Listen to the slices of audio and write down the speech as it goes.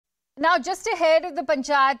Now, just ahead of the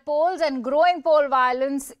Panchayat polls and growing poll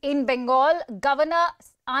violence in Bengal, Governor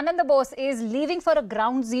Anand Bose is leaving for a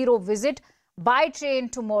ground zero visit by train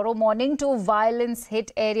tomorrow morning to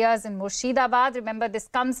violence-hit areas in Murshidabad. Remember, this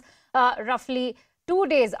comes roughly 2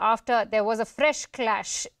 days after there was a fresh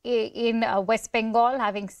clash in West Bengal.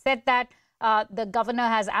 Having said that, the governor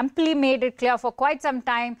has amply made it clear for quite some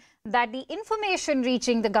time that the information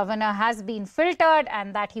reaching the governor has been filtered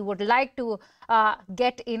and that he would like to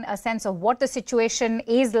get in a sense of what the situation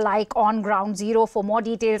is like on ground zero. For more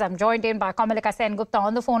details, I'm joined in by Kamalika Sen-Gupta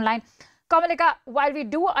on the phone line. Kamalika, while we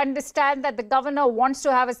do understand that the governor wants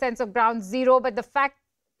to have a sense of ground zero, but the fact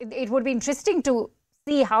it would be interesting to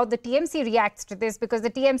see how the TMC reacts to this, because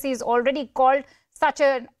the TMC has already called such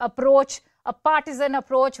an approach a partisan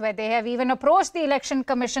approach, where they have even approached the Election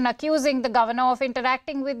Commission accusing the governor of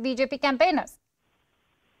interacting with BJP campaigners.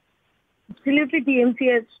 Absolutely,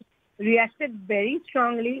 TMC has reacted very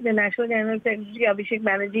strongly. The National General Secretary Abhishek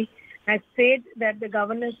Banerjee has said that the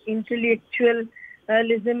governor's intellectualism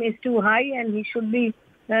is too high and he should be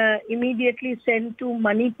immediately sent to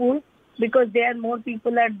Manipur, because there more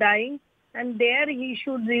people are dying, and there he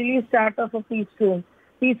should really start off a peace room.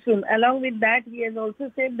 Along with that, he has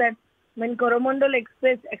also said that when Coromandel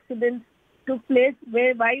Express accident took place,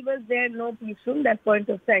 why was there no peace room that point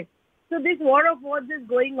of time? So this war of words is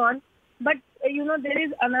going on. But, there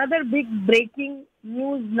is another big breaking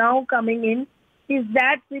news now coming in, is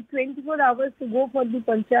that with 24 hours to go for the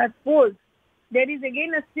Panchayat polls, there is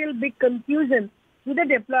again a still big confusion with the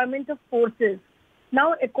deployment of forces.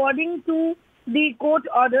 Now, according to the court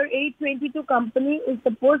order, 822 company is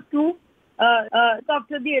supposed to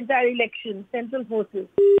after the entire election, central forces.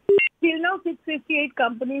 Till now, 658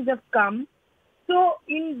 companies have come. So,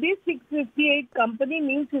 in this 658 company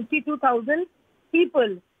means 52,000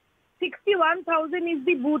 people. 61,000 is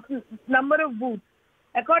the number of booths.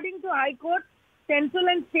 According to High Court, central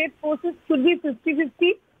and state forces should be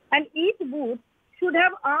 50-50 and each booth should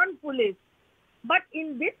have armed police. But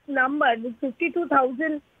in this number, with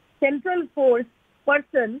 52,000 central force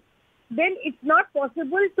person, then it's not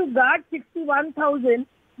possible to guard 61,000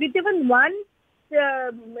 with even one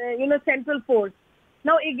central force.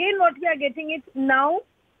 Now, again, what we are getting is now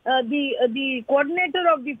the coordinator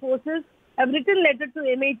of the forces have written letter to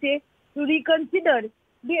MHA to reconsider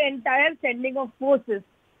the entire sending of forces.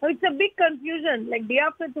 Now, it's a big confusion. Like, day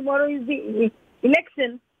after tomorrow is the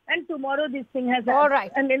election, and tomorrow this thing has happened. All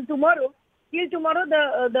right. And then till tomorrow,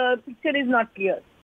 the picture is not clear.